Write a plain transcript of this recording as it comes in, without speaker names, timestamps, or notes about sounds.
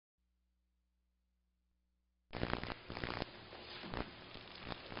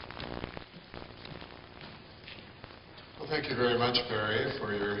Thank you very much, Barry,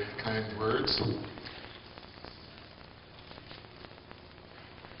 for your kind words.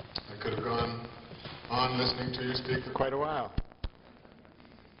 I could have gone on listening to you speak for quite a while.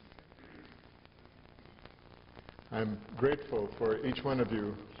 I'm grateful for each one of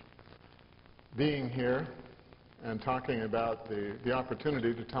you being here and talking about the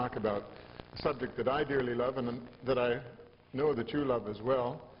opportunity to talk about a subject that I dearly love and that I know that you love as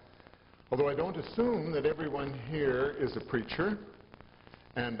well. Although I don't assume that everyone here is a preacher,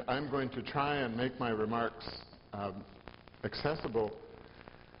 and I'm going to try and make my remarks accessible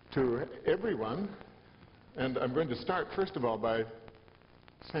to everyone. And I'm going to start, first of all, by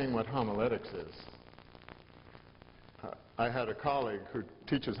saying what homiletics is. I had a colleague who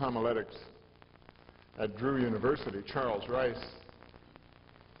teaches homiletics at Drew University, Charles Rice,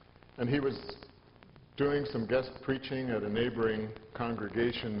 and he was doing some guest preaching at a neighboring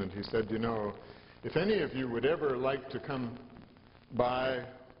congregation, and he said, you know, if any of you would ever like to come by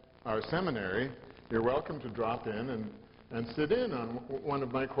our seminary, you're welcome to drop in and sit in on one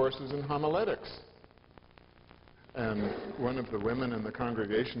of my courses in homiletics. And one of the women in the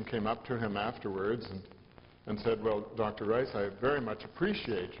congregation came up to him afterwards and said, well, Dr. Rice, I very much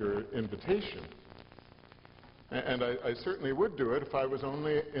appreciate your invitation. And I certainly would do it if I was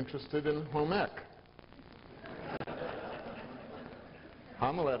only interested in home ec.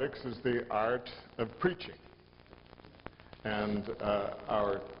 Homiletics is the art of preaching. And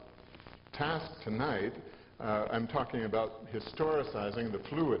our task tonight, I'm talking about historicizing the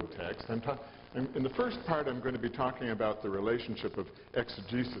fluid text. In the first part, I'm going to be talking about the relationship of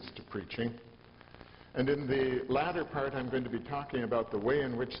exegesis to preaching. And in the latter part, I'm going to be talking about the way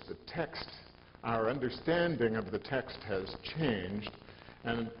in which the text, our understanding of the text has changed.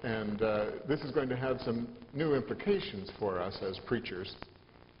 And this is going to have some new implications for us as preachers.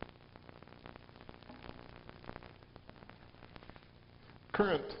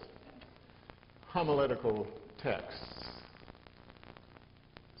 Current homiletical texts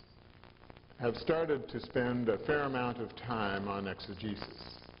have started to spend a fair amount of time on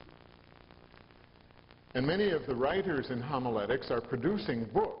exegesis. And many of the writers in homiletics are producing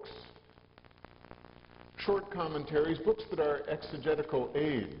books, short commentaries, books that are exegetical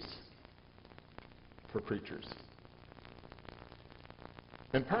aids for preachers.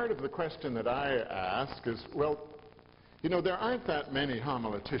 And part of the question that I ask is, well, you know, there aren't that many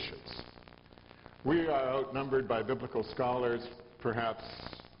homileticians. We are outnumbered by biblical scholars perhaps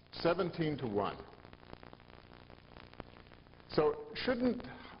 17 to 1. So shouldn't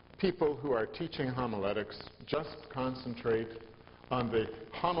people who are teaching homiletics just concentrate on the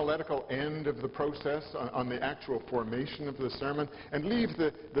homiletical end of the process, on the actual formation of the sermon, and leave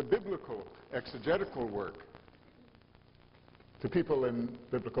the biblical exegetical work to people in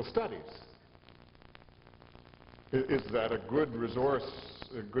biblical studies? Is that a good resource,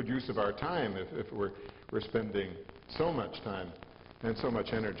 a good use of our time if we're spending so much time and so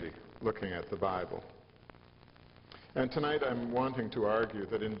much energy looking at the Bible? And tonight I'm wanting to argue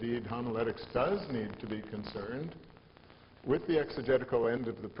that indeed homiletics does need to be concerned with the exegetical end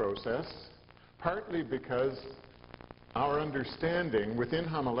of the process, partly because our understanding within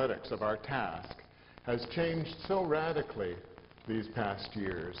homiletics of our task has changed so radically these past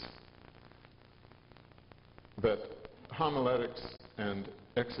years that homiletics and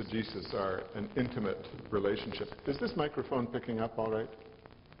exegesis are an intimate relationship. Is this microphone picking up all right?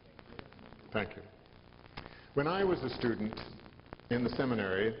 Thank you. When I was a student in the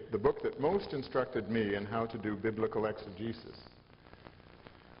seminary, the book that most instructed me in how to do biblical exegesis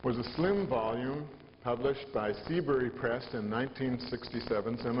was a slim volume published by Seabury Press in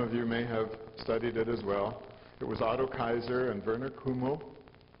 1967. Some of you may have studied it as well. It was Otto Kaiser and Werner Kummel.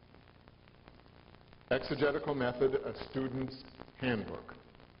 Exegetical Method, a Student's Handbook.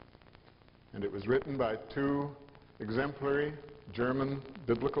 And it was written by two exemplary German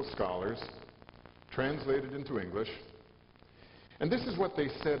biblical scholars, translated into English. And this is what they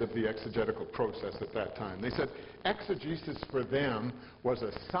said of the exegetical process at that time. They said exegesis for them was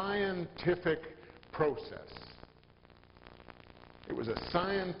a scientific process. It was a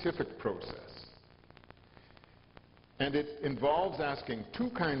scientific process. And it involves asking two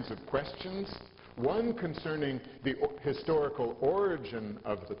kinds of questions. One concerning the historical origin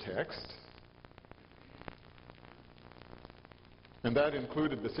of the text, and that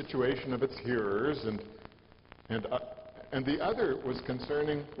included the situation of its hearers, and the other was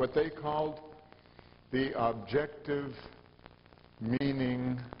concerning what they called the objective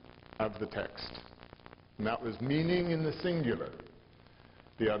meaning of the text. And that was meaning in the singular.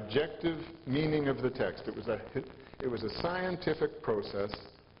 The objective meaning of the text. It was a scientific process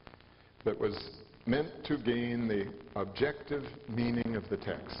that was meant to gain the objective meaning of the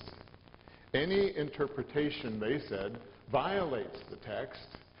text. Any interpretation, they said, violates the text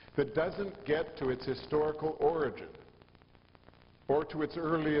that doesn't get to its historical origin or to its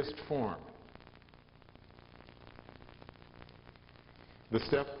earliest form. The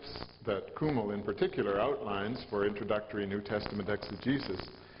steps that Kummel in particular outlines for introductory New Testament exegesis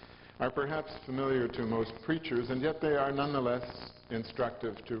are perhaps familiar to most preachers, and yet they are nonetheless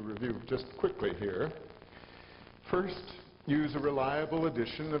instructive to review just quickly here. First, use a reliable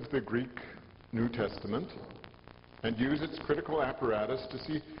edition of the Greek New Testament and use its critical apparatus to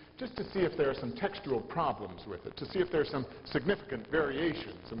see if there are some textual problems with it, to see if there are some significant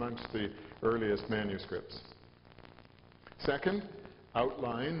variations amongst the earliest manuscripts. Second,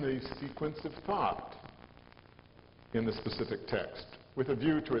 outline the sequence of thought in the specific text with a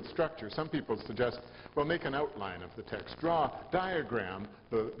view to its structure. Some people suggest, well, make an outline of the text, diagram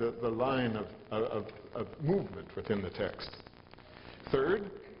the line of movement within the text. Third,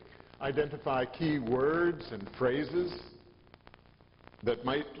 identify key words and phrases that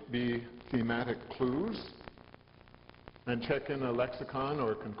might be thematic clues and check in a lexicon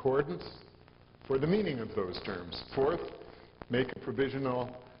or concordance for the meaning of those terms. Fourth, make a provisional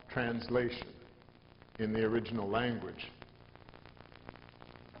translation in the original language.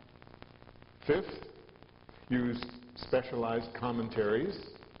 Fifth, use specialized commentaries.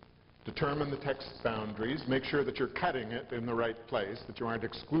 Determine the text's boundaries. Make sure that you're cutting it in the right place, that you aren't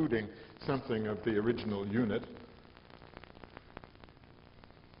excluding something of the original unit.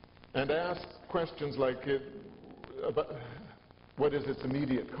 And ask questions like, about what is its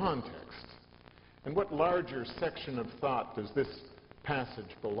immediate context? And what larger section of thought does this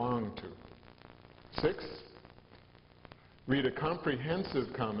passage belong to? Six, read a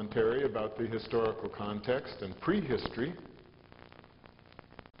comprehensive commentary about the historical context and prehistory.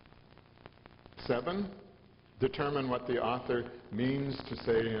 7, determine what the author means to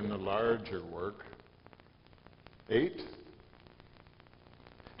say in the larger work. 8,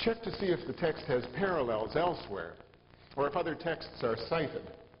 check to see if the text has parallels elsewhere, or if other texts are cited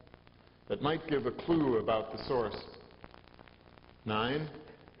that might give a clue about the source. 9,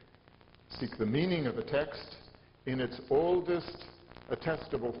 seek the meaning of a text in its oldest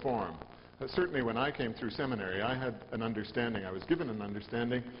attestable form. Certainly when I came through seminary, I had an understanding, I was given an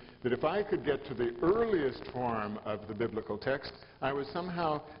understanding, that if I could get to the earliest form of the biblical text, I was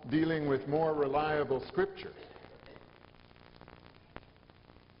somehow dealing with more reliable scripture,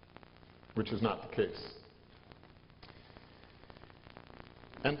 which is not the case.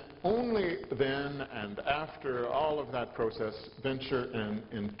 And only then and after all of that process, venture an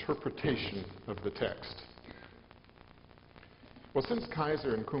interpretation of the text. Well, since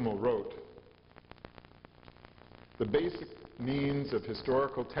Kaiser and Kummel wrote, the basic means of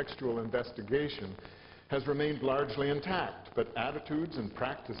historical textual investigation has remained largely intact, but attitudes and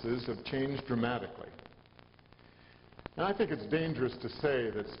practices have changed dramatically. And I think it's dangerous to say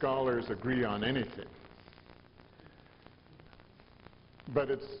that scholars agree on anything. But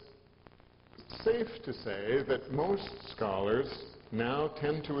it's safe to say that most scholars now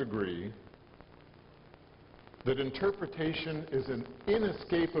tend to agree that interpretation is an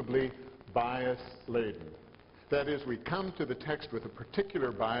inescapably bias-laden. That is, we come to the text with a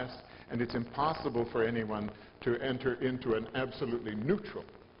particular bias, and it's impossible for anyone to enter into an absolutely neutral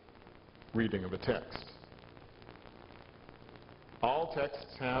reading of a text. All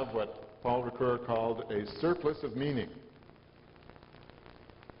texts have what Paul Ricoeur called a surplus of meaning.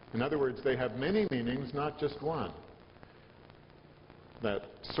 In other words, they have many meanings, not just one. That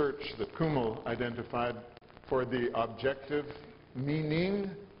search that Kummel identified for the objective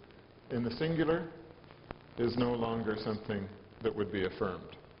meaning in the singular is no longer something that would be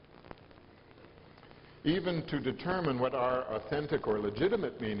affirmed. Even to determine what are authentic or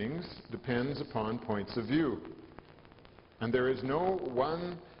legitimate meanings depends upon points of view. And there is no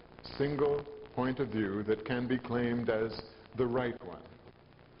one single point of view that can be claimed as the right one.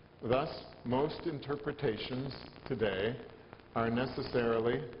 Thus, most interpretations today are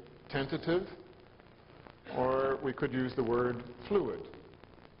necessarily tentative, or we could use the word fluid.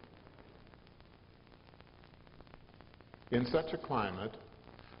 In such a climate,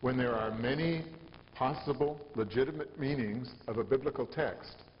 when there are many possible legitimate meanings of a biblical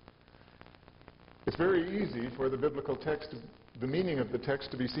text, it's very easy for the biblical text, the meaning of the text,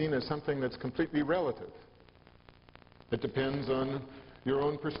 to be seen as something that's completely relative. It depends on your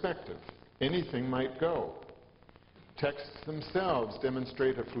own perspective. Anything might go. Texts themselves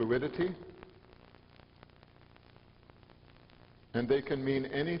demonstrate a fluidity, and they can mean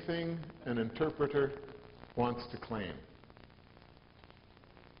anything an interpreter wants to claim.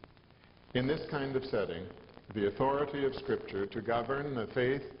 In this kind of setting, the authority of Scripture to govern the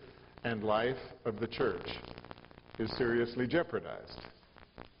faith and life of the church is seriously jeopardized.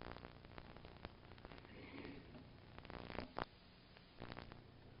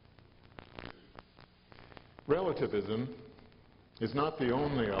 Relativism is not the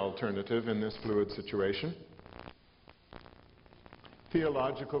only alternative in this fluid situation.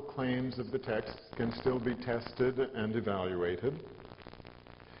 Theological claims of the text can still be tested and evaluated.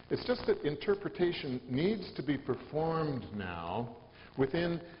 It's just that interpretation needs to be performed now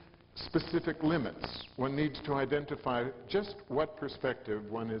within specific limits. One needs to identify just what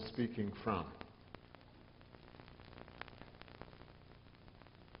perspective one is speaking from,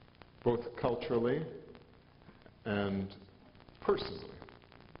 both culturally and personally.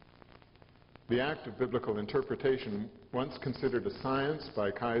 The act of biblical interpretation, once considered a science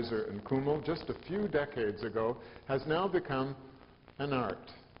by Kaiser and Kummel just a few decades ago, has now become an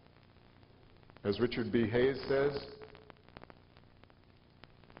art. As Richard B. Hayes says,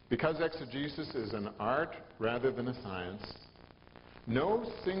 because exegesis is an art rather than a science,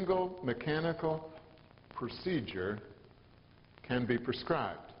 no single mechanical procedure can be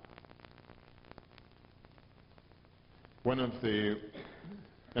prescribed.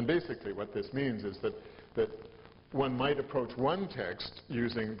 And basically what this means is that one might approach one text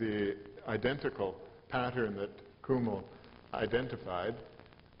using the identical pattern that Kummel identified,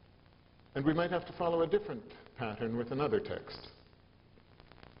 and we might have to follow a different pattern with another text.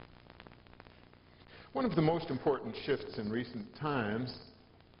 One of the most important shifts in recent times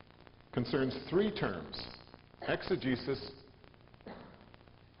concerns three terms: exegesis,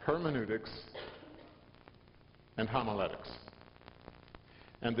 hermeneutics, and homiletics.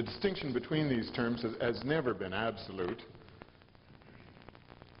 And the distinction between these terms has never been absolute.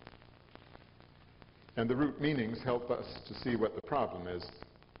 And the root meanings help us to see what the problem is.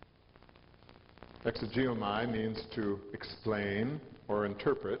 Exegeomai means to explain or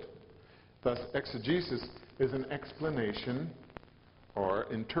interpret. Thus, exegesis is an explanation or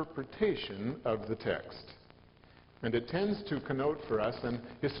interpretation of the text. And it tends to connote for us an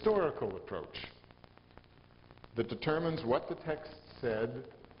historical approach that determines what the text said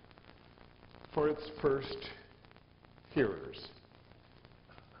for its first hearers.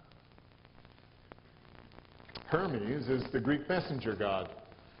 Hermes is the Greek messenger god,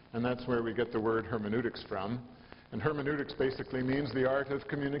 and that's where we get the word hermeneutics from. And hermeneutics basically means the art of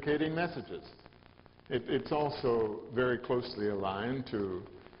communicating messages. It's also very closely aligned to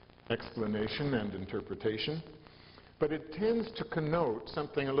explanation and interpretation, but it tends to connote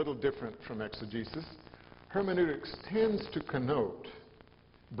something a little different from exegesis. Hermeneutics tends to connote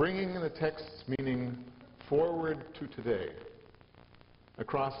bringing the text's meaning forward to today,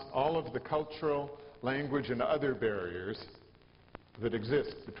 across all of the cultural, language, and other barriers that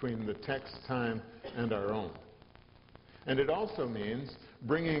exist between the text time and our own. And it also means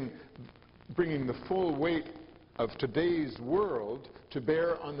bringing the full weight of today's world to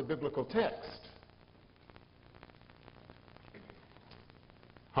bear on the biblical text.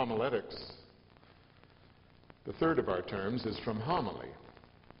 Homiletics, the third of our terms, is from homily,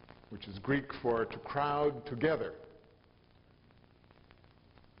 which is Greek for to crowd together,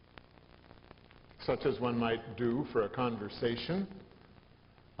 such as one might do for a conversation.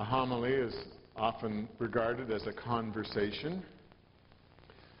 A homily is often regarded as a conversation,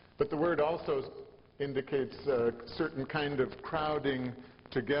 but the word also indicates a certain kind of crowding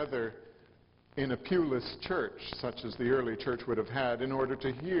together in a pewless church, such as the early church would have had, in order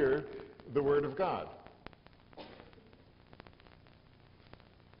to hear the Word of God.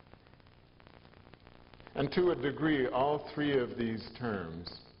 And to a degree, all three of these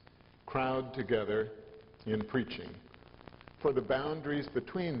terms crowd together in preaching, for the boundaries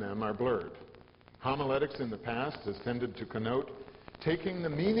between them are blurred. Homiletics in the past has tended to connote taking the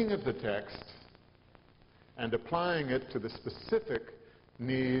meaning of the text and applying it to the specific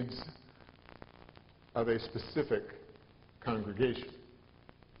needs of a specific congregation.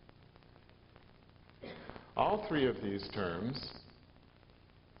 All three of these terms,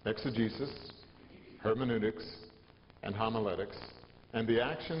 exegesis, hermeneutics, and homiletics, and the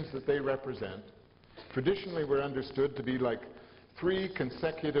actions that they represent, traditionally were understood to be like three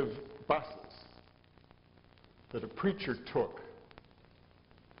consecutive buses that a preacher took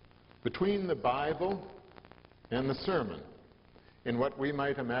between the Bible and the sermon in what we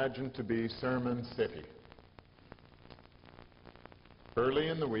might imagine to be Sermon City. Early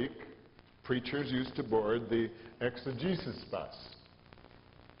in the week, preachers used to board the exegesis bus,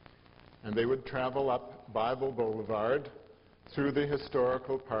 and they would travel up Bible Boulevard through the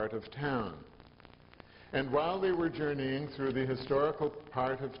historical part of town. And while they were journeying through the historical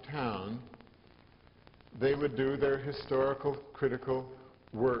part of town, they would do their historical, critical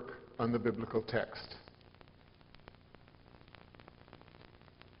work on the biblical text.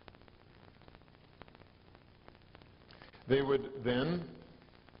 They would then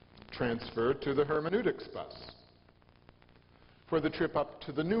transfer to the hermeneutics bus for the trip up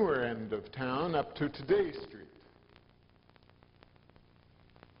to the newer end of town, up to Today Street.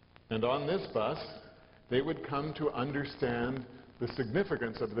 And on this bus, they would come to understand the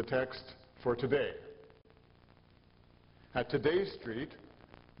significance of the text for today. At Today Street,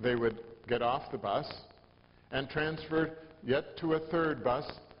 they would get off the bus and transfer yet to a third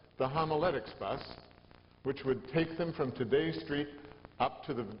bus, the homiletics bus, which would take them from Today Street up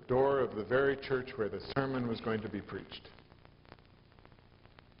to the door of the very church where the sermon was going to be preached.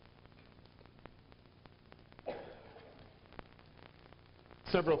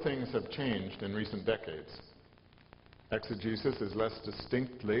 Several things have changed in recent decades. Exegesis is less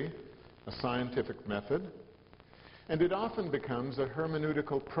distinctly a scientific method, and it often becomes a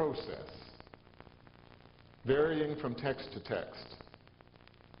hermeneutical process, varying from text to text.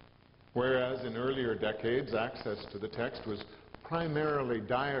 Whereas in earlier decades, access to the text was primarily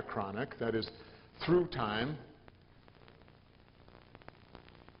diachronic, that is, through time,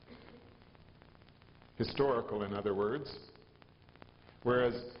 historical in other words.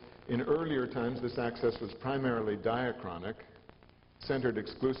 Whereas in earlier times, this access was primarily diachronic, centered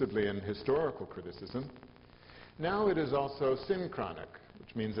exclusively in historical criticism. Now it is also synchronic,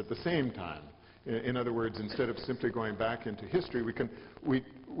 which means at the same time. In other words, instead of simply going back into history,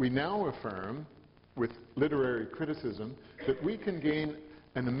 we now affirm with literary criticism that we can gain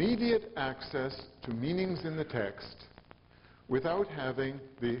an immediate access to meanings in the text without having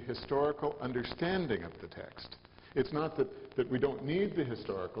the historical understanding of the text. It's not that we don't need the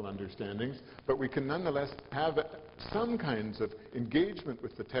historical understandings, but we can nonetheless have some kinds of engagement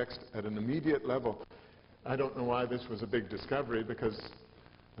with the text at an immediate level. I don't know why this was a big discovery, because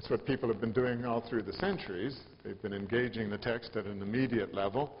that's what people have been doing all through the centuries. They've been engaging the text at an immediate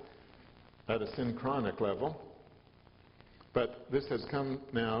level, at a synchronic level. But this has come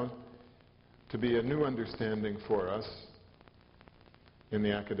now to be a new understanding for us in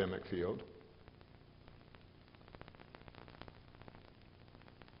the academic field.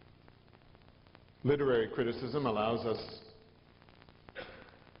 Literary criticism allows us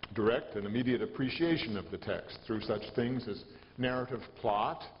direct and immediate appreciation of the text through such things as narrative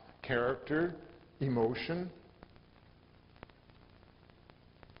plot, character, emotion.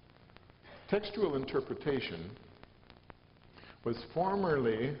 Textual interpretation was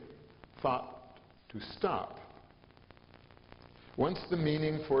formerly thought to stop once the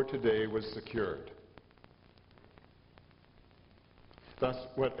meaning for today was secured. Thus,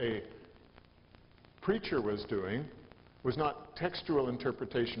 what a preacher was doing was not textual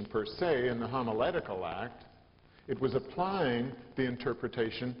interpretation per se in the homiletical act. It was applying the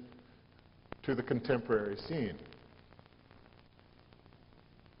interpretation to the contemporary scene.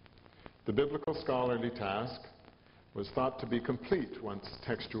 The biblical scholarly task was thought to be complete once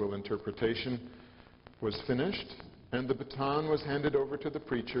textual interpretation was finished, and the baton was handed over to the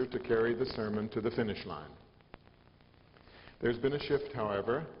preacher to carry the sermon to the finish line. There's been a shift,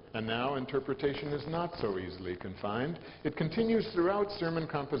 however, and now interpretation is not so easily confined. It continues throughout sermon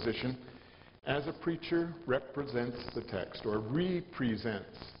composition as a preacher represents the text or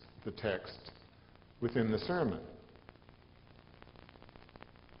represents the text within the sermon.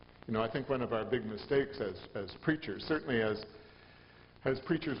 You know, I think one of our big mistakes as preachers, certainly as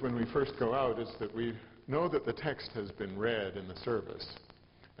preachers when we first go out, is that we know that the text has been read in the service.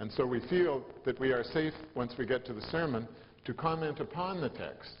 And so we feel that we are safe once we get to the sermon to comment upon the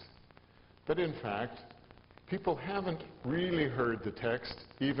text. But in fact, people haven't really heard the text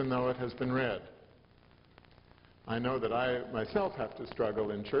even though it has been read. I know that I myself have to struggle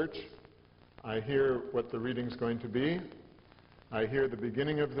in church. I hear what the reading's going to be. I hear the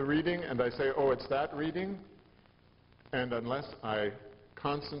beginning of the reading and I say, oh, it's that reading. And unless I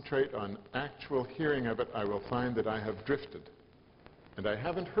concentrate on actual hearing of it, I will find that I have drifted and I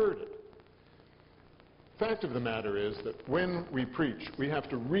haven't heard it. Fact of the matter is that when we preach, we have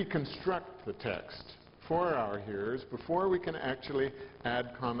to reconstruct the text for our hearers before we can actually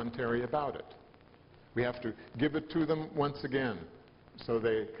add commentary about it. We have to give it to them once again so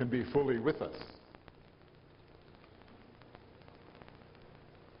they can be fully with us.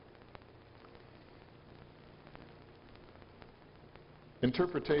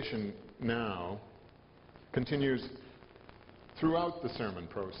 Interpretation now continues throughout the sermon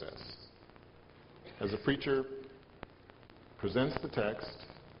process. As a preacher presents the text,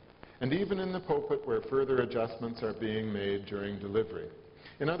 and even in the pulpit where further adjustments are being made during delivery.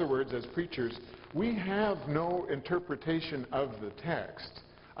 In other words, as preachers, we have no interpretation of the text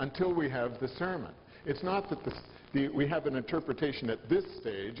until we have the sermon. It's not that we have an interpretation at this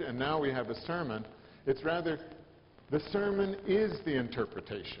stage and now we have a sermon. It's rather the sermon is the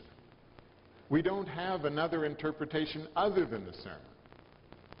interpretation. We don't have another interpretation other than the sermon.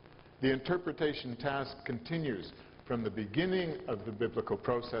 The interpretation task continues from the beginning of the biblical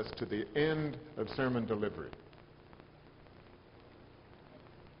process to the end of sermon delivery.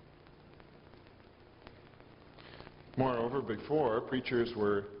 Moreover, before, preachers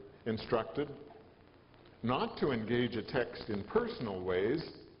were instructed not to engage a text in personal ways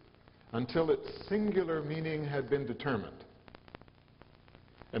until its singular meaning had been determined.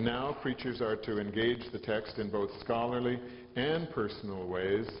 And now preachers are to engage the text in both scholarly and personal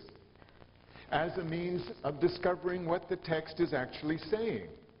ways as a means of discovering what the text is actually saying.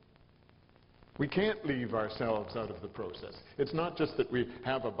 We can't leave ourselves out of the process. It's not just that we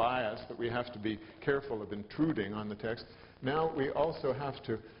have a bias, that we have to be careful of intruding on the text. Now we also have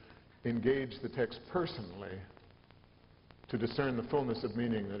to engage the text personally to discern the fullness of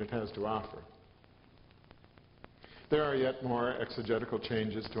meaning that it has to offer. There are yet more exegetical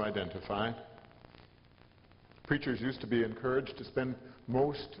changes to identify. Preachers used to be encouraged to spend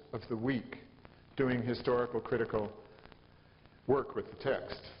most of the week doing historical critical work with the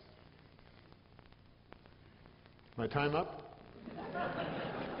text. My time up?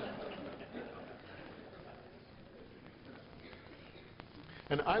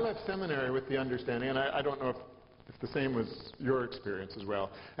 And I left seminary with the understanding, and I don't know if the same was your experience as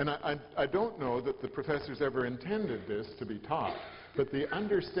well, and I don't know that the professors ever intended this to be taught, but the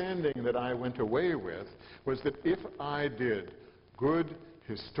understanding that I went away with was that if I did good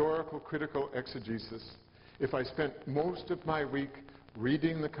historical critical exegesis, if I spent most of my week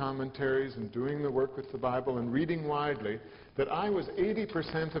reading the commentaries and doing the work with the Bible and reading widely, that I was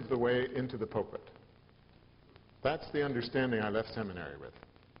 80% of the way into the pulpit. That's the understanding I left seminary with.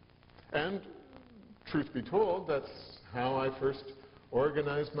 And truth be told, that's how I first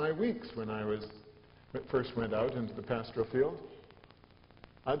organized my weeks when I first went out into the pastoral field.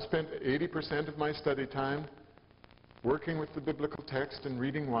 I'd spent 80% of my study time working with the biblical text and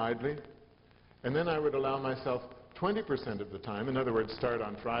reading widely, and then I would allow myself 20% of the time, in other words, start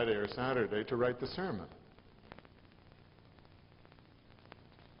on Friday or Saturday, to write the sermon.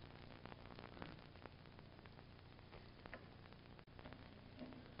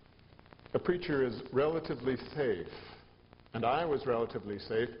 A preacher is relatively safe, and I was relatively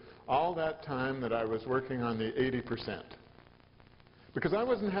safe all that time that I was working on the 80%, because I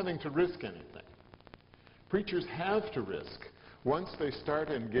wasn't having to risk anything. Preachers have to risk once they start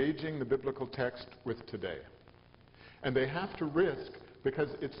engaging the biblical text with today. And they have to risk because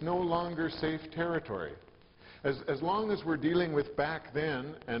it's no longer safe territory. As long as we're dealing with back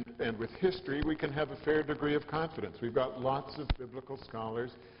then and with history, we can have a fair degree of confidence. We've got lots of biblical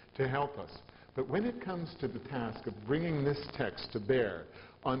scholars to help us. But when it comes to the task of bringing this text to bear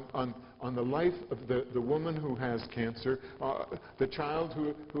on the life of the woman who has cancer, the child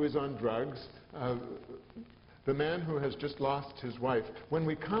who is on drugs, the man who has just lost his wife, when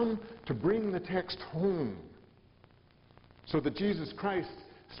we come to bring the text home so that Jesus Christ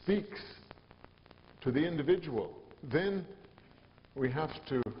speaks to the individual, then we have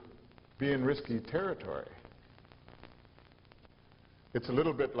to be in risky territory. It's a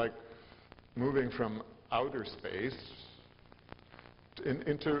little bit like moving from outer space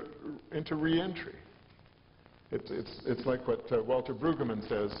into re-entry. It's like what Walter Brueggemann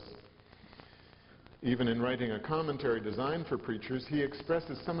says. Even in writing a commentary designed for preachers, he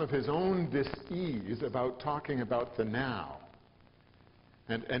expresses some of his own dis-ease about talking about the now.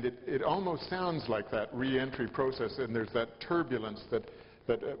 And it almost sounds like that re-entry process, and there's that turbulence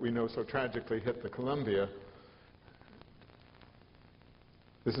that we know so tragically hit the Columbia.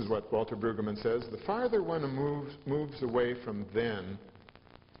 This is what Walter Brueggemann says: the farther one moves away from then,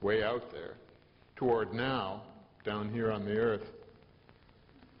 way out there, toward now, down here on the earth,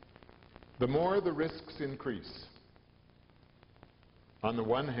 the more the risks increase. On the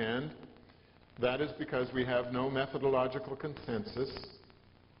one hand, that is because we have no methodological consensus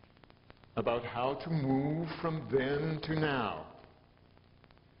about how to move from then to now,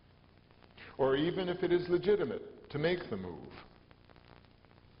 or even if it is legitimate to make the move.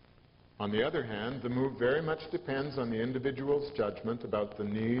 On the other hand, the move very much depends on the individual's judgment about the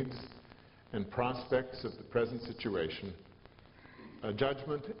needs and prospects of the present situation, a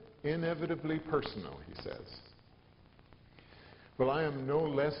judgment inevitably personal, he says. Well, I am no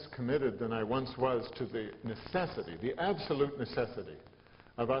less committed than I once was to the necessity, the absolute necessity,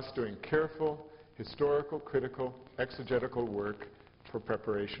 of us doing careful, historical, critical, exegetical work for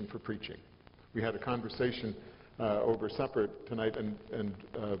preparation for preaching. We had a conversation over supper tonight, and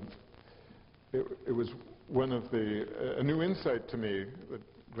it was one of a new insight to me that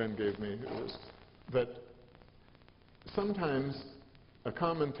Glenn gave me, was that sometimes a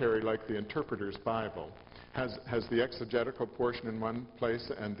commentary like the Interpreter's Bible has the exegetical portion in one place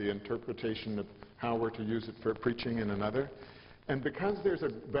and the interpretation of how we're to use it for preaching in another. And because there's a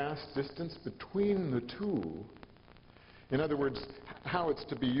vast distance between the two, in other words, how it's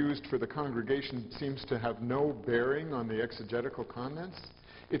to be used for the congregation seems to have no bearing on the exegetical comments.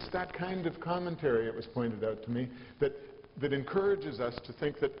 It's that kind of commentary, it was pointed out to me, that encourages us to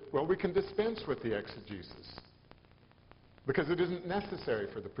think that, well, we can dispense with the exegesis because it isn't necessary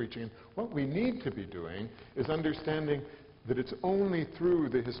for the preaching. And what we need to be doing is understanding that it's only through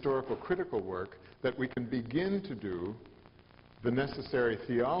the historical critical work that we can begin to do the necessary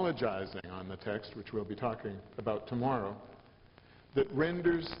theologizing on the text, which we'll be talking about tomorrow, that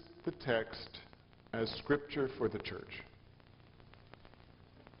renders the text as scripture for the church.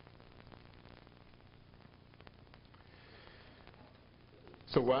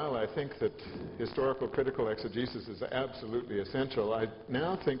 So while I think that historical critical exegesis is absolutely essential, I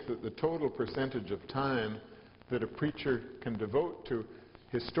now think that the total percentage of time that a preacher can devote to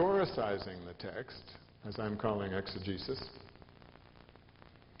historicizing the text, as I'm calling exegesis,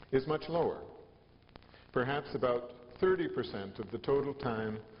 is much lower. Perhaps about 30% of the total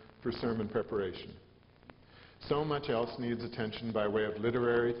time for sermon preparation. So much else needs attention by way of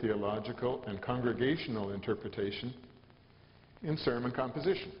literary, theological, and congregational interpretation in sermon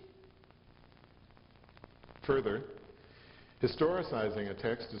composition. Further, historicizing a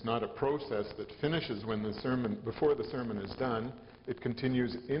text is not a process that finishes before the sermon is done. It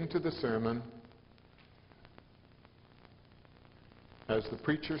continues into the sermon as the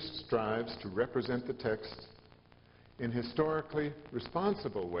preacher strives to represent the text in historically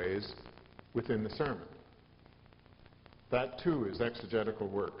responsible ways within the sermon. That too is exegetical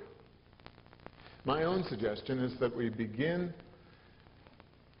work. My own suggestion is that we begin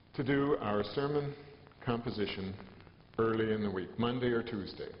to do our sermon composition early in the week, Monday or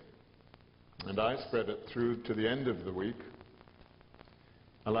Tuesday. And I spread it through to the end of the week,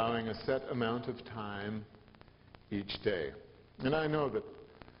 allowing a set amount of time each day. And I know that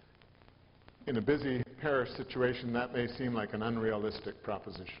in a busy parish situation that may seem like an unrealistic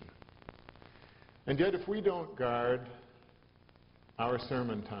proposition. And yet if we don't guard our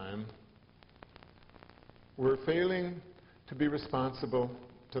sermon time, we're failing to be responsible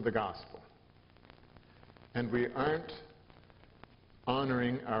to the gospel. And we aren't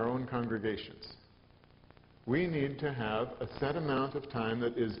honoring our own congregations. We need to have a set amount of time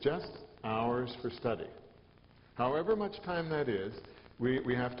that is just ours for study. However much time that is,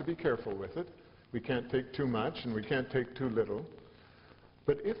 we have to be careful with it. We can't take too much and we can't take too little.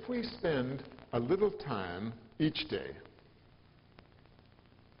 But if we spend a little time each day,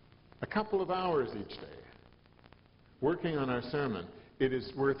 a couple of hours each day, working on our sermon, it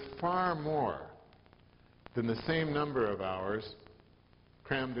is worth far more than the same number of hours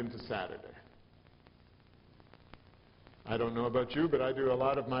crammed into Saturday. I don't know about you, but I do a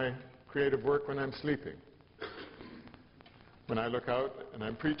lot of my creative work when I'm sleeping. When I look out and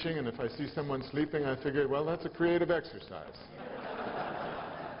I'm preaching, and if I see someone sleeping, I figure, well, that's a creative exercise.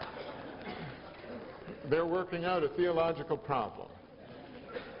 They're working out a theological problem.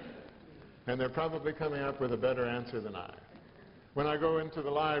 And they're probably coming up with a better answer than I. When I go into the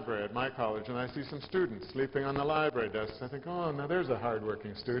library at my college and I see some students sleeping on the library desks, I think, oh, now there's a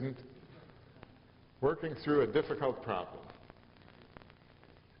hard-working student working through a difficult problem.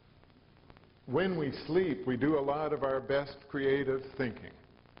 When we sleep, we do a lot of our best creative thinking.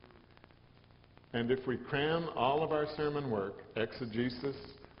 And if we cram all of our sermon work, exegesis,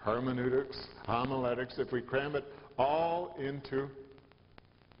 hermeneutics, homiletics, if we cram it all into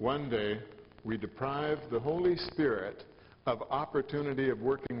one day, we deprive the Holy Spirit of opportunity of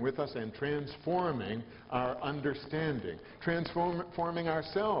working with us and transforming our understanding, transforming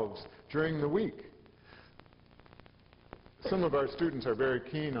ourselves during the week. Some of our students are very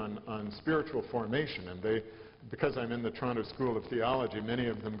keen on spiritual formation, and because I'm in the Toronto School of Theology, many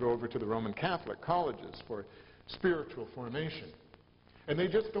of them go over to the Roman Catholic colleges for spiritual formation. And they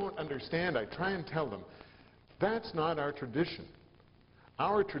just don't understand. I try and tell them, that's not our tradition.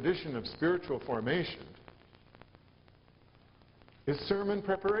 Our tradition of spiritual formation is sermon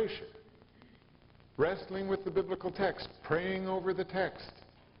preparation, wrestling with the biblical text, praying over the text,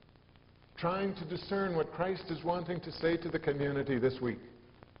 trying to discern what Christ is wanting to say to the community this week.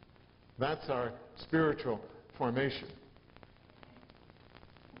 That's our spiritual formation.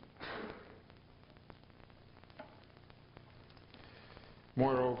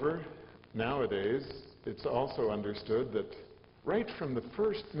 Moreover, nowadays, it's also understood that right from the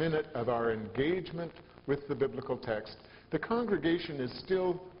first minute of our engagement with the biblical text, the congregation is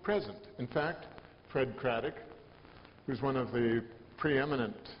still present. In fact, Fred Craddock, who's one of the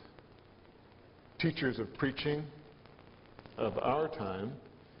preeminent teachers of preaching of our time,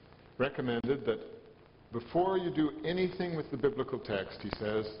 recommended that before you do anything with the biblical text, he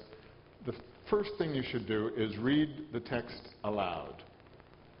says, the first thing you should do is read the text aloud.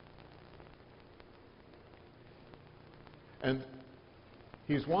 And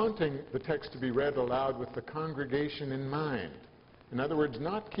he's wanting the text to be read aloud with the congregation in mind. In other words,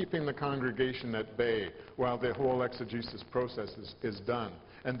 not keeping the congregation at bay while the whole exegesis process is done,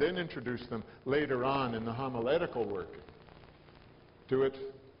 and then introduce them later on in the homiletical work. Do it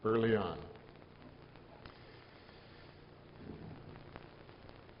early on.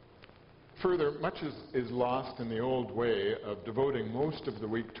 Further, much is lost in the old way of devoting most of the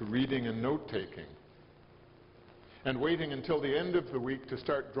week to reading and note-taking, and waiting until the end of the week to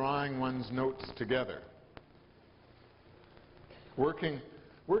start drawing one's notes together. Working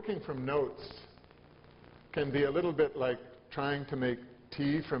from notes can be a little bit like trying to make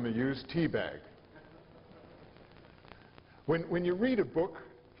tea from a used tea bag. When you read a book,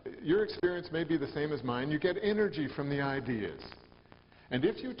 your experience may be the same as mine. You get energy from the ideas. And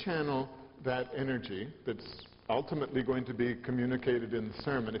if you channel that energy that's ultimately going to be communicated in the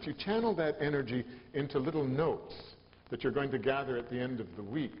sermon, if you channel that energy into little notes that you're going to gather at the end of the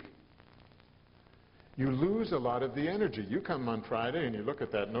week, you lose a lot of the energy. You come on Friday and you look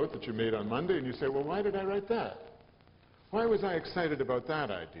at that note that you made on Monday and you say, well, why did I write that? Why was I excited about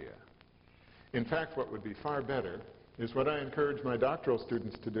that idea? In fact, what would be far better is what I encourage my doctoral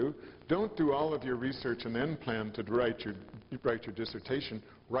students to do. Don't do all of your research and then plan to write your dissertation.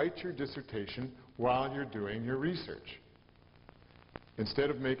 Write your dissertation while you're doing your research. Instead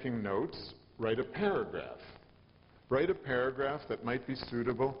of making notes, write a paragraph. Write a paragraph that might be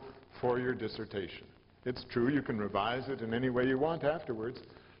suitable for your dissertation. It's true, you can revise it in any way you want afterwards,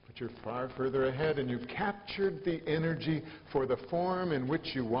 but you're far further ahead and you've captured the energy for the form in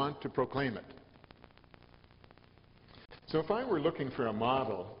which you want to proclaim it. So if I were looking for a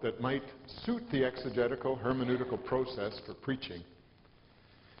model that might suit the exegetical, hermeneutical process for preaching,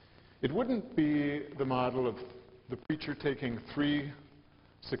 it wouldn't be the model of the preacher taking 3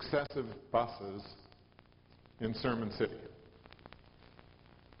 successive buses in Sermon City.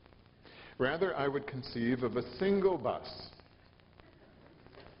 Rather, I would conceive of a single bus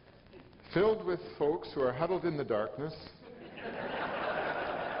filled with folks who are huddled in the darkness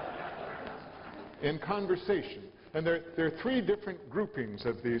in conversation. And there are 3 different groupings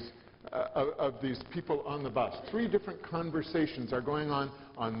of these people on the bus. 3 different conversations are going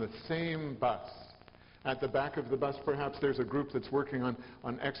on the same bus. At the back of the bus, perhaps, there's a group that's working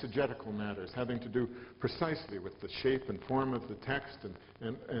on exegetical matters, having to do precisely with the shape and form of the text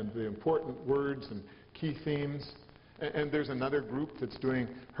and the important words and key themes. And there's another group that's doing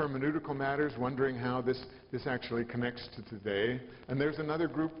hermeneutical matters, wondering how this actually connects to today. And there's another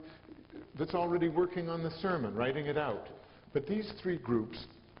group that's already working on the sermon, writing it out. But these 3 groups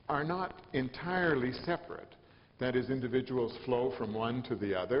are not entirely separate. That is, individuals flow from one to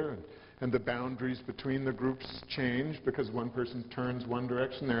the other, and the boundaries between the groups change because one person turns one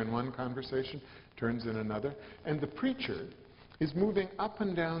direction, they're in one conversation, turns in another. And the preacher is moving up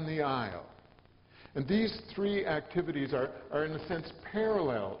and down the aisle. And these 3 activities are in a sense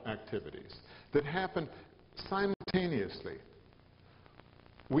parallel activities that happen simultaneously.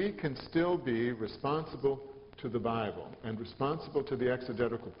 We can still be responsible to the Bible and responsible to the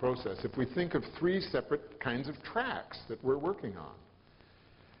exegetical process if we think of 3 separate kinds of tracks that we're working on.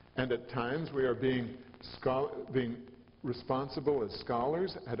 And at times we are being responsible as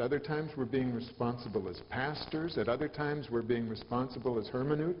scholars. At other times we're being responsible as pastors. At other times we're being responsible as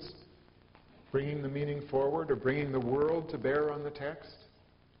hermeneutes, bringing the meaning forward or bringing the world to bear on the text.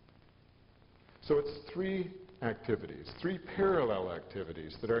 So it's 3 activities, 3 parallel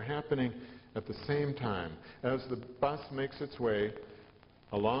activities that are happening at the same time as the bus makes its way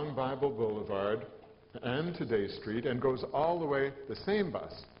along Bible Boulevard and to Day Street and goes all the way, the same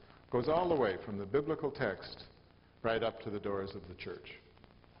bus, goes all the way from the biblical text right up to the doors of the church.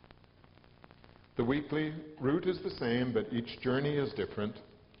 The weekly route is the same, but each journey is different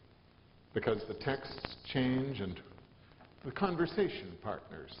because the texts change and the conversation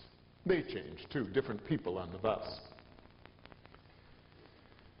partners, they change too, different people on the bus.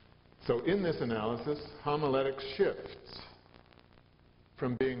 So in this analysis, homiletics shifts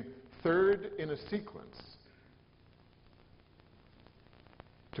from being 3rd in a sequence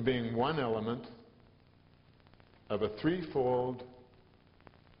to being one element of a 3-fold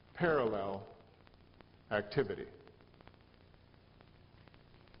parallel activity.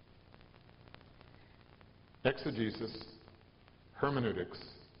 Exegesis, hermeneutics,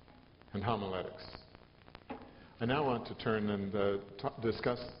 and homiletics. I now want to turn and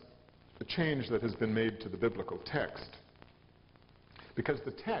discuss the change that has been made to the biblical text, because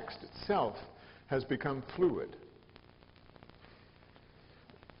the text itself has become fluid.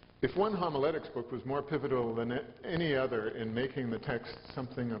 If one homiletics book was more pivotal than any other in making the text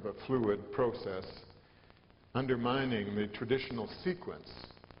something of a fluid process, undermining the traditional sequence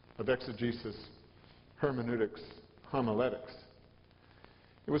of exegesis, hermeneutics, homiletics,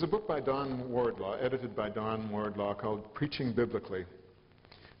 it was a book by Don Wardlaw, edited by Don Wardlaw, called Preaching Biblically,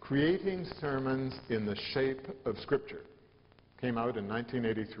 Creating Sermons in the Shape of Scripture. Came out in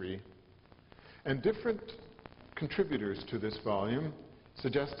 1983. And different contributors to this volume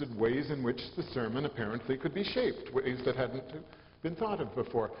suggested ways in which the sermon apparently could be shaped, ways that hadn't been thought of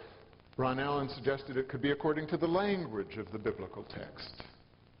before. Ron Allen suggested it could be according to the language of the biblical text.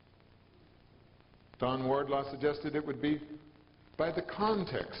 Don Wardlaw suggested it would be by the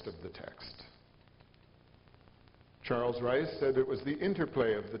context of the text. Charles Rice said it was the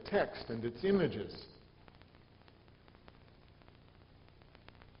interplay of the text and its images.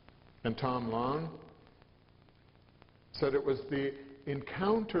 And Tom Long said it was the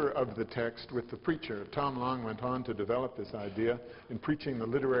encounter of the text with the preacher. Tom Long went on to develop this idea in Preaching the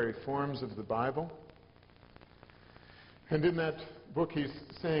Literary Forms of the Bible. And in that book he's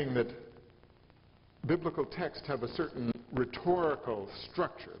saying that biblical texts have a certain rhetorical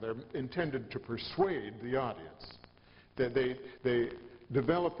structure. They're intended to persuade the audience. That they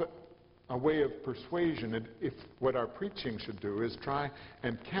develop a way of persuasion, and if what our preaching should do is try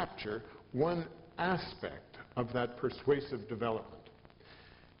and capture one aspect of that persuasive development.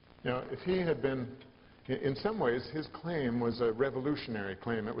 Now, if he had been, in some ways, his claim was a revolutionary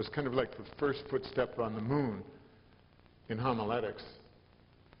claim. It was kind of like the first footstep on the moon in homiletics.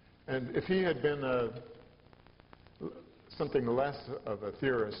 And if he had been something less of a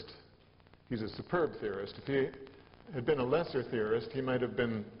theorist, he's a superb theorist. If he had been a lesser theorist, he might have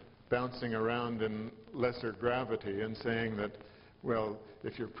been bouncing around in lesser gravity and saying that, well,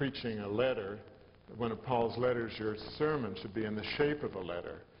 if you're preaching a letter, one of Paul's letters, your sermon should be in the shape of a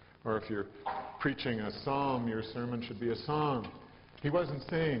letter. Or if you're preaching a psalm, your sermon should be a song. He wasn't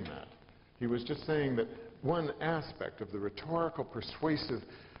saying that. He was just saying that one aspect of the rhetorical, persuasive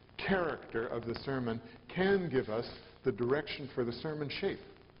character of the sermon can give us the direction for the sermon shape.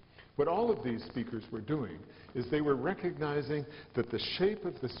 What all of these speakers were doing is they were recognizing that the shape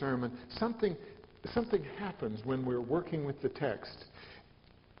of the sermon, something happens when we're working with the text.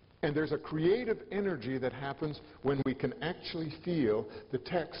 And there's a creative energy that happens when we can actually feel the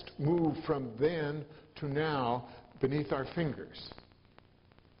text move from then to now beneath our fingers.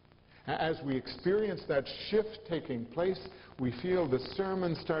 As we experience that shift taking place, we feel the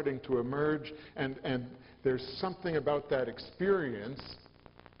sermon starting to emerge, and there's something about that experience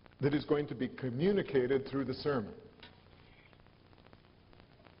that is going to be communicated through the sermon.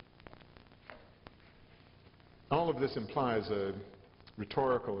 All of this implies a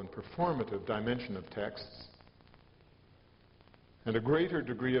rhetorical and performative dimension of texts, and a greater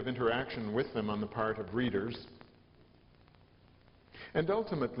degree of interaction with them on the part of readers, and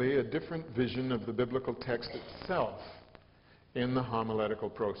ultimately a different vision of the biblical text itself in the homiletical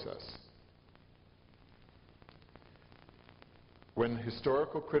process. When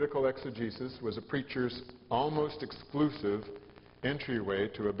historical critical exegesis was a preacher's almost exclusive entryway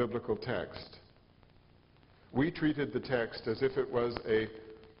to a biblical text, we treated the text as if it was it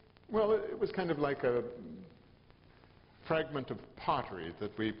was kind of like a fragment of pottery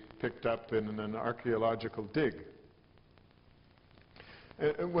that we picked up in an archaeological dig.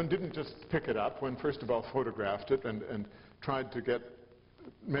 One didn't just pick it up. One first of all photographed it and tried to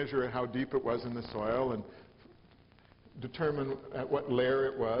measure how deep it was in the soil and determine at what layer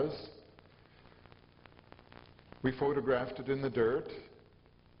it was. We photographed it in the dirt.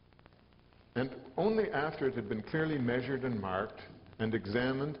 And only after it had been clearly measured and marked and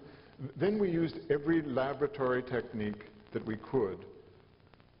examined, then we used every laboratory technique that we could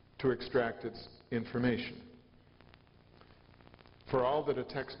to extract its information. For all that a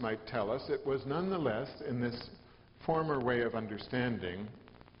text might tell us, it was nonetheless, in this former way of understanding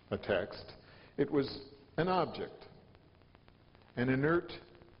a text, it was an object, an inert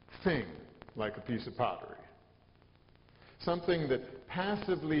thing, like a piece of pottery. Something that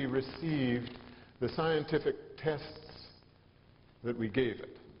passively received the scientific tests that we gave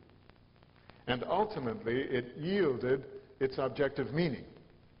it. And ultimately, it yielded its objective meaning.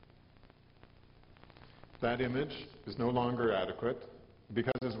 That image is no longer adequate.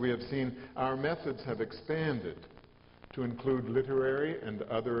 because, as we have seen, our methods have expanded to include literary and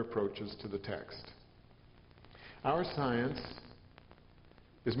other approaches to the text. Our science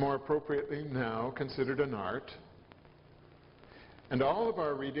is more appropriately now considered an art, and all of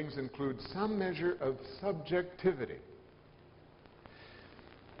our readings include some measure of subjectivity.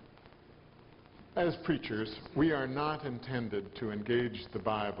 As preachers, we are not intended to engage the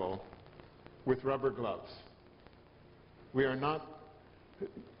Bible with rubber gloves. We are not.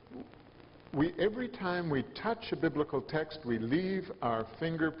 Every time we touch a biblical text, we leave our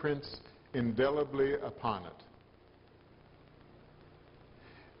fingerprints indelibly upon it.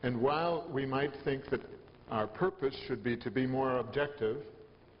 And while we might think that our purpose should be to be more objective,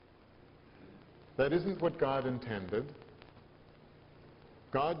 that isn't what God intended.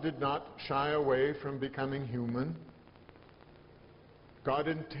 God did not shy away from becoming human. God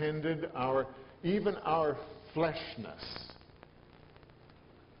intended even our fleshness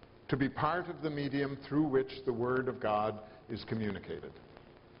to be part of the medium through which the Word of God is communicated.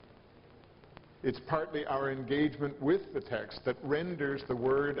 It's partly our engagement with the text that renders the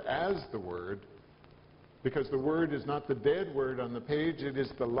Word as the Word, because the Word is not the dead word on the page, it is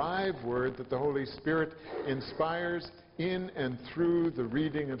the live Word that the Holy Spirit inspires in and through the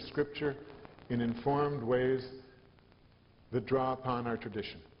reading of Scripture in informed ways that draw upon our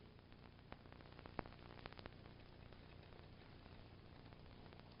tradition.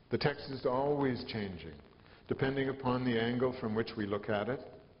 The text is always changing, depending upon the angle from which we look at it.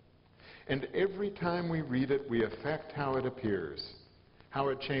 And every time we read it, we affect how it appears, how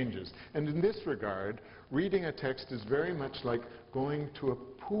it changes. And in this regard, reading a text is very much like going to a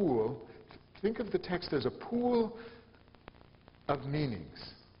pool. Think of the text as a pool of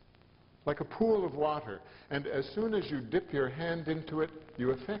meanings, like a pool of water. And as soon as you dip your hand into it,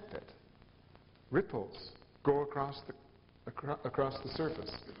 you affect it. Ripples go across the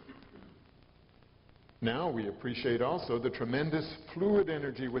surface. Now we appreciate also the tremendous fluid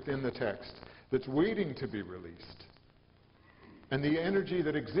energy within the text that's waiting to be released. And the energy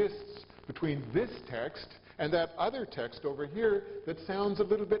that exists between this text and that other text over here that sounds a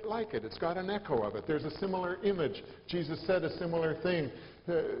little bit like it. It's got an echo of it. There's a similar image. Jesus said a similar thing.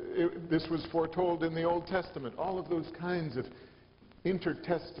 This was foretold in the Old Testament. All of those kinds of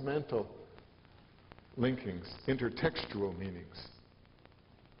intertestamental linkings, intertextual meanings.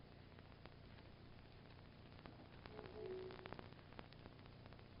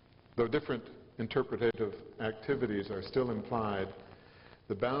 Though different interpretative activities are still implied,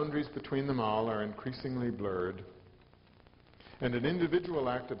 the boundaries between them all are increasingly blurred, and an individual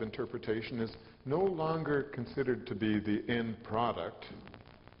act of interpretation is no longer considered to be the end product,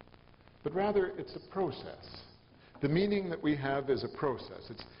 but rather it's a process. The meaning that we have is a process.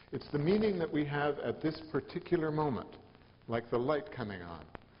 It's the meaning that we have at this particular moment, like the light coming on.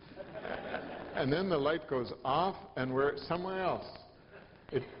 And then the light goes off and we're somewhere else.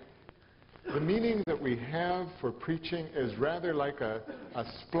 The meaning that we have for preaching is rather like a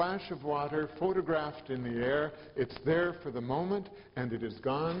splash of water photographed in the air. It's there for the moment, and it is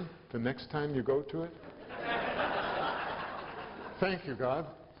gone the next time you go to it. Thank you, God.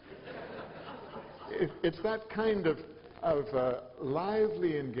 It's that kind of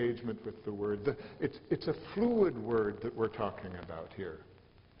lively engagement with the Word. It's a fluid word that we're talking about here.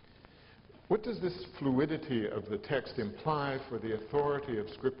 What does this fluidity of the text imply for the authority of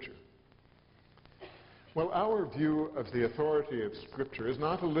Scripture? Well, our view of the authority of Scripture is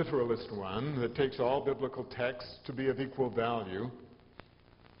not a literalist one that takes all biblical texts to be of equal value,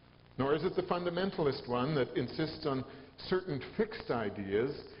 nor is it the fundamentalist one that insists on certain fixed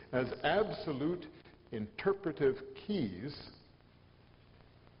ideas as absolute interpretive keys,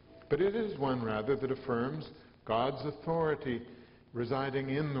 but it is one rather that affirms God's authority residing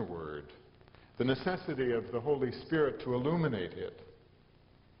in the Word, the necessity of the Holy Spirit to illuminate it,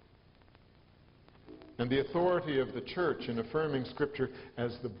 and the authority of the Church in affirming Scripture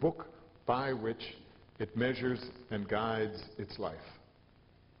as the book by which it measures and guides its life.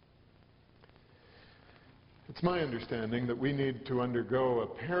 It's my understanding that we need to undergo a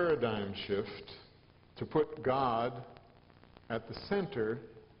paradigm shift to put God at the center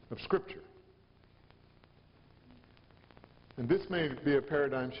of Scripture. And this may be a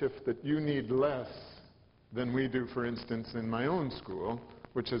paradigm shift that you need less than we do, for instance, in my own school,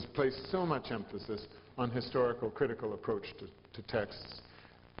 which has placed so much emphasis on historical critical approach to texts,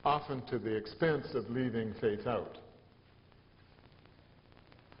 often to the expense of leaving faith out.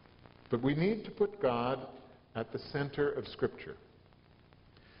 But we need to put God at the center of Scripture.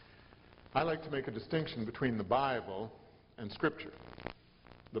 I like to make a distinction between the Bible and Scripture.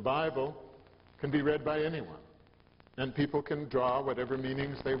 The Bible can be read by anyone. And people can draw whatever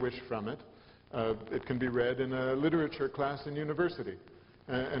meanings they wish from it. It can be read in a literature class in university.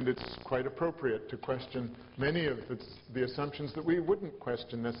 And it's quite appropriate to question many of the assumptions that we wouldn't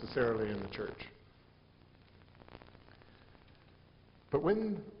question necessarily in the church. But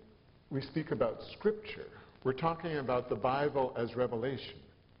when we speak about Scripture, we're talking about the Bible as revelation.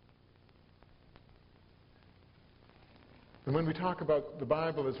 And when we talk about the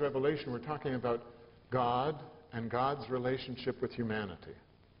Bible as revelation, we're talking about God and God's relationship with humanity.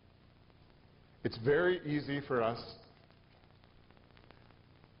 It's very easy for us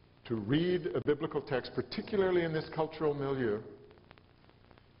to read a biblical text, particularly in this cultural milieu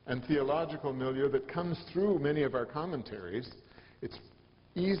and theological milieu that comes through many of our commentaries. It's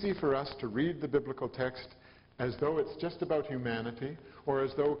easy for us to read the biblical text as though it's just about humanity, or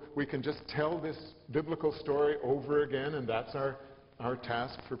as though we can just tell this biblical story over again, and that's our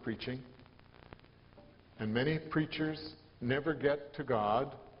task for preaching. And many preachers never get to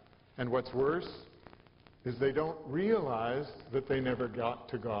God, and what's worse is they don't realize that they never got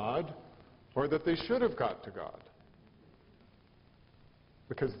to God, or that they should have got to God.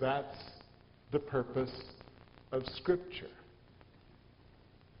 Because that's the purpose of Scripture.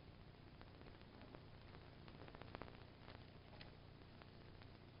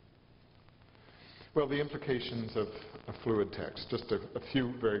 Well, the implications of a fluid text. Just a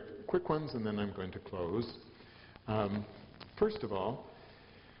few very quick ones, and then I'm going to close. First of all,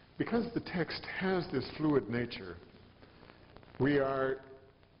 because the text has this fluid nature, we are,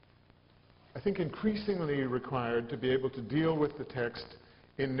 I think, increasingly required to be able to deal with the text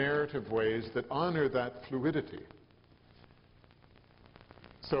in narrative ways that honor that fluidity.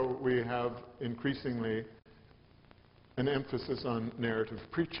 So we have increasingly an emphasis on narrative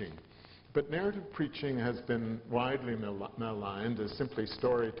preaching. But narrative preaching has been widely maligned as simply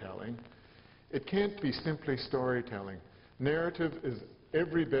storytelling. It can't be simply storytelling. Narrative is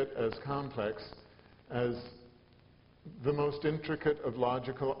every bit as complex as the most intricate of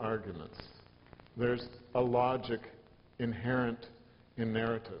logical arguments. There's a logic inherent in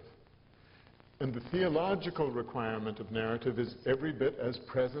narrative. And the theological requirement of narrative is every bit as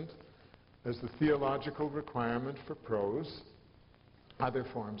present as the theological requirement for prose, other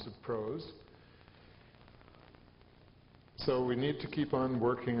forms of prose. So we need to keep on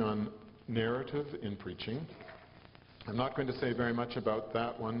working on narrative in preaching. I'm not going to say very much about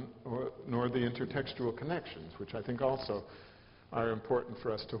that one, nor the intertextual connections, which I think also are important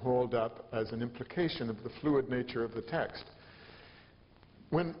for us to hold up as an implication of the fluid nature of the text.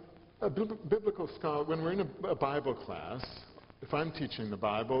 When a biblical scholar, when we're in a Bible class, if I'm teaching the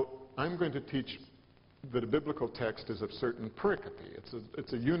Bible, I'm going to teach that a biblical text is a certain pericope.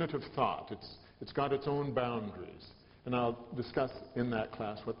 It's a unit of thought. It's got its own boundaries. And I'll discuss in that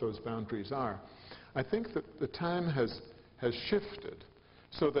class what those boundaries are. I think that the time has shifted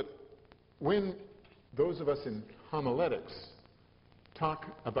so that when those of us in homiletics talk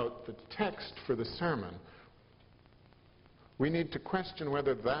about the text for the sermon, we need to question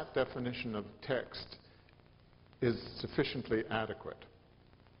whether that definition of text is sufficiently adequate.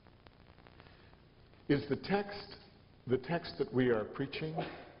 Is the text that we are preaching,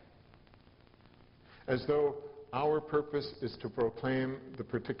 as though our purpose is to proclaim the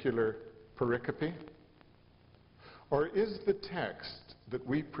particular pericope? Or is the text that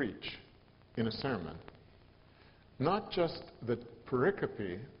we preach in a sermon not just the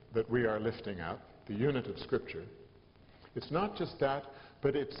pericope that we are lifting up, the unit of Scripture? It's not just that,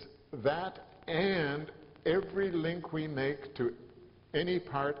 but it's that and every link we make to any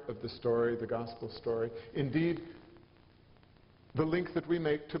part of the story, the gospel story, indeed the link that we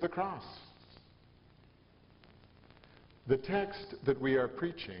make to the cross. The text that we are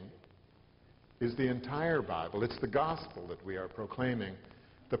preaching is the entire Bible. It's the gospel that we are proclaiming.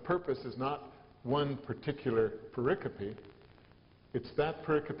 The purpose is not one particular pericope. It's that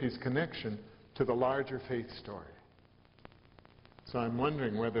pericope's connection to the larger faith story. So I'm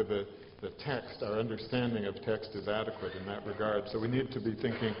wondering whether the text, our understanding of text, is adequate in that regard. So we need to be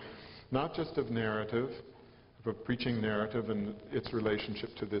thinking not just of narrative, of a preaching narrative and its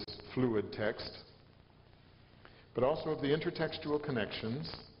relationship to this fluid text, but also of the intertextual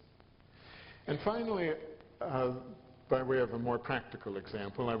connections. And finally, by way of a more practical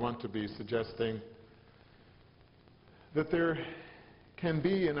example, I want to be suggesting that there can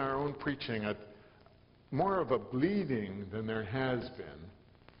be in our own preaching more of a bleeding than there has been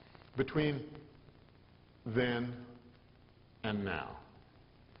between then and now,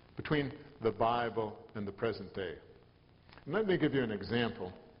 between the Bible and the present day. And let me give you an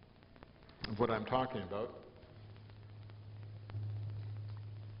example of what I'm talking about.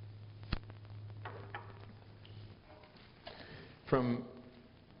 from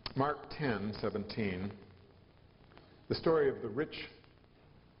Mark 10:17, the story of the rich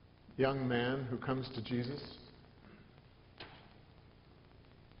young man who comes to Jesus.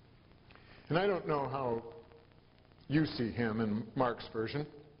 And I don't know how you see him in Mark's version,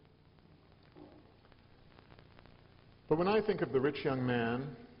 but when I think of the rich young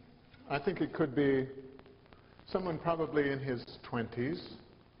man, I think it could be someone probably in his 20s,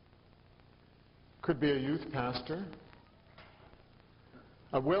 could be a youth pastor,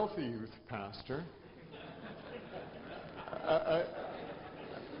 a wealthy youth pastor,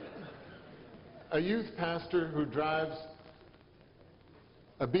 a youth pastor who drives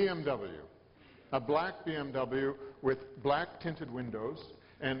a BMW, a black BMW with black tinted windows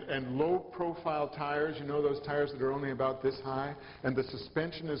and low-profile tires, you know, those tires that are only about this high, and the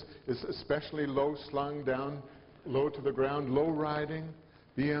suspension is especially low, slung down low to the ground, low-riding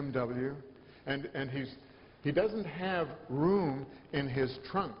BMW, and he doesn't have room in his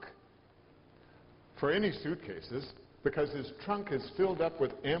trunk for any suitcases because his trunk is filled up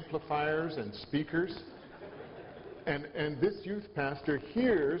with amplifiers and speakers. And this youth pastor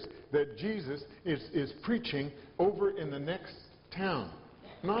hears that Jesus is preaching over in the next town,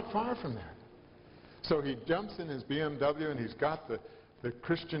 not far from there. So he jumps in his BMW and he's got the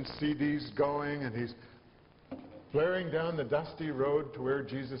Christian CDs going and he's blaring down the dusty road to where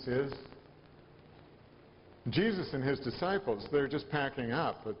Jesus is. Jesus and his disciples, they're just packing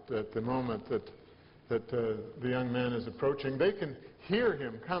up at the moment that the young man is approaching. They can hear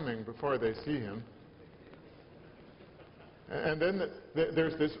him coming before they see him. And then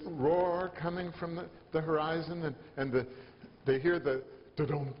there's this roar coming from the horizon, and they hear the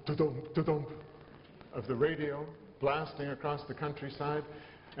da-dum, da-dum, da-dum of the radio blasting across the countryside.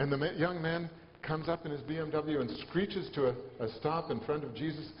 And the young man comes up in his BMW and screeches to a stop in front of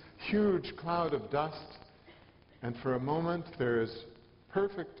Jesus. Huge cloud of dust. And for a moment there is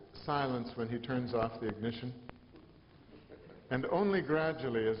perfect silence when he turns off the ignition. And only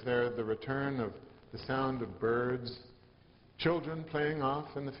gradually is there the return of the sound of birds, children playing off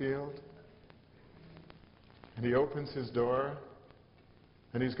in the field. And he opens his door,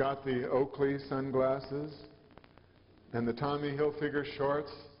 and he's got the Oakley sunglasses and the Tommy Hilfiger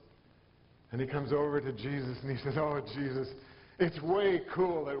shorts, and he comes over to Jesus and he says, "Oh, Jesus, it's way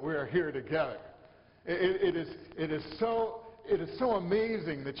cool that we're here together. It is so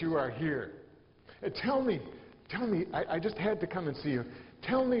amazing that you are here. Tell me, I just had to come and see you.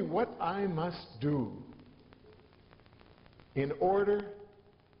 Tell me what I must do in order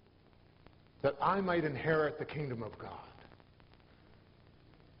that I might inherit the kingdom of God."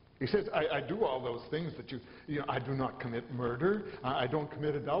 He says, I do all those things that you know, I do not commit murder, I don't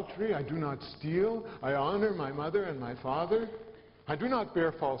commit adultery, I do not steal, I honor my mother and my father, I do not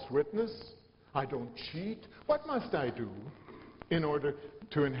bear false witness, I don't cheat. What must I do in order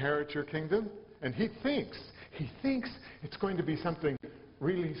to inherit your kingdom? And he thinks it's going to be something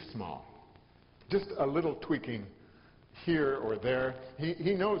really small, just a little tweaking here or there.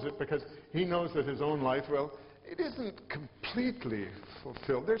 He knows it because he knows that his own life, well, it isn't completely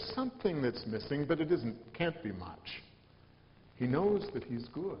fulfilled. There's something that's missing, but it can't be much. He knows that he's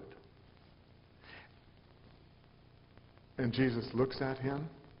good. And Jesus looks at him,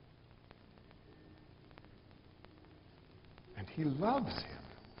 and he loves him.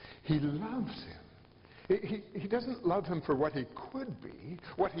 He loves him. He doesn't love him for what he could be,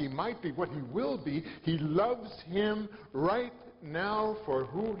 what he might be, what he will be. He loves him right now for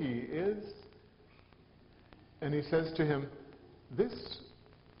who he is. And he says to him, "This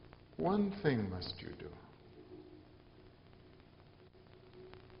one thing must you do.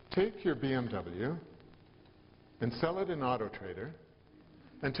 Take your BMW and sell it in Auto Trader,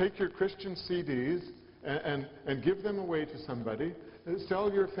 and take your Christian CDs and give them away to somebody.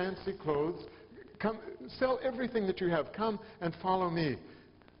 Sell your fancy clothes. Come, sell everything that you have. Come and follow me.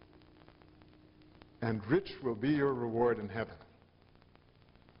 And rich will be your reward in heaven."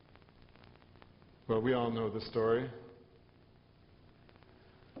 Well, we all know the story.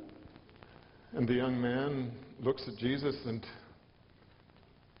 And the young man looks at Jesus, and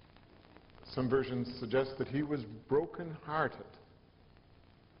some versions suggest that he was broken-hearted.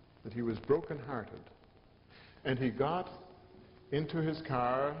 That he was broken-hearted. And he got into his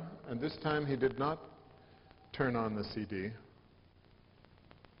car, and this time he did not turn on the CD.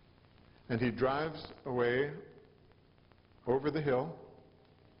 And he drives away over the hill,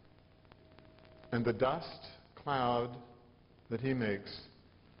 and the dust cloud that he makes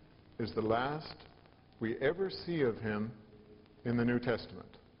is the last we ever see of him in the New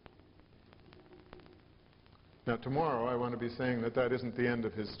Testament. Now, tomorrow I want to be saying that isn't the end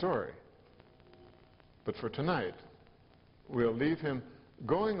of his story. But for tonight, we'll leave him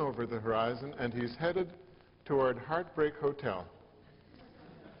going over the horizon, and he's headed toward Heartbreak Hotel,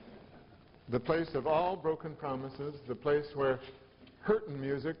 the place of all broken promises, the place where hurtin'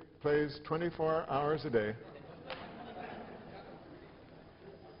 music plays 24 hours a day.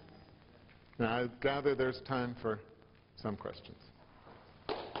 Now, I gather there's time for some questions.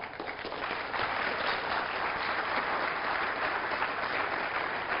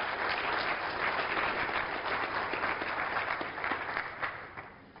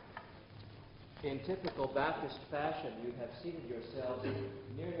 In typical Baptist fashion, you have seated yourselves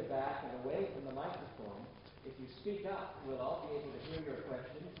near the back and away from the microphone. If you speak up, we'll all be able to hear your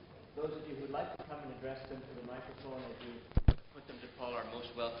questions. Those of you who'd like to come and address them to the microphone as you put them to Paul are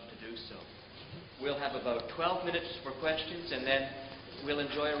most welcome to do so. We'll have about 12 minutes for questions, and then we'll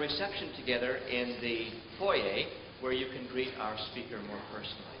enjoy a reception together in the foyer where you can greet our speaker more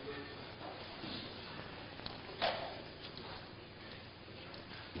personally.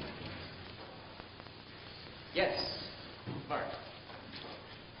 Yes, Mark. A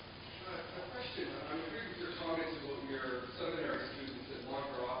question. I'm agreeing with your comments about your seminary students that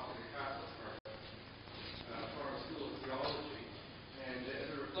wander off to the Catholic part of School of Theology. And as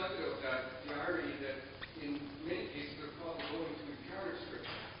a reflective of that, the irony that in many cases they're probably going to encounter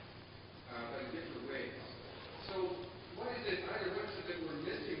Scripture, but in different ways. So what is it that we're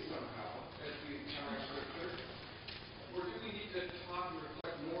missing somehow as we encounter Scripture? Or do we need to talk and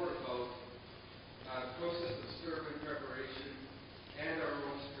reflect more about process of sermon preparation and our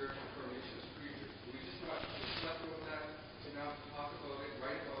own spiritual formation as preachers? Do we just not reflect on that enough, talk about it,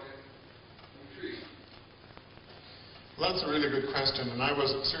 write about it? I'm intrigued. Well, that's a really good question, and I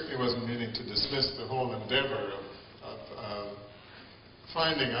certainly wasn't meaning to dismiss the whole endeavor of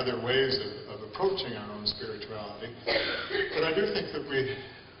finding other ways of approaching our own spirituality. But I do think that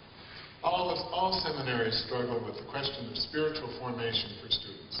all seminaries struggle with the question of spiritual formation for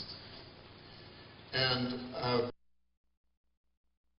students. And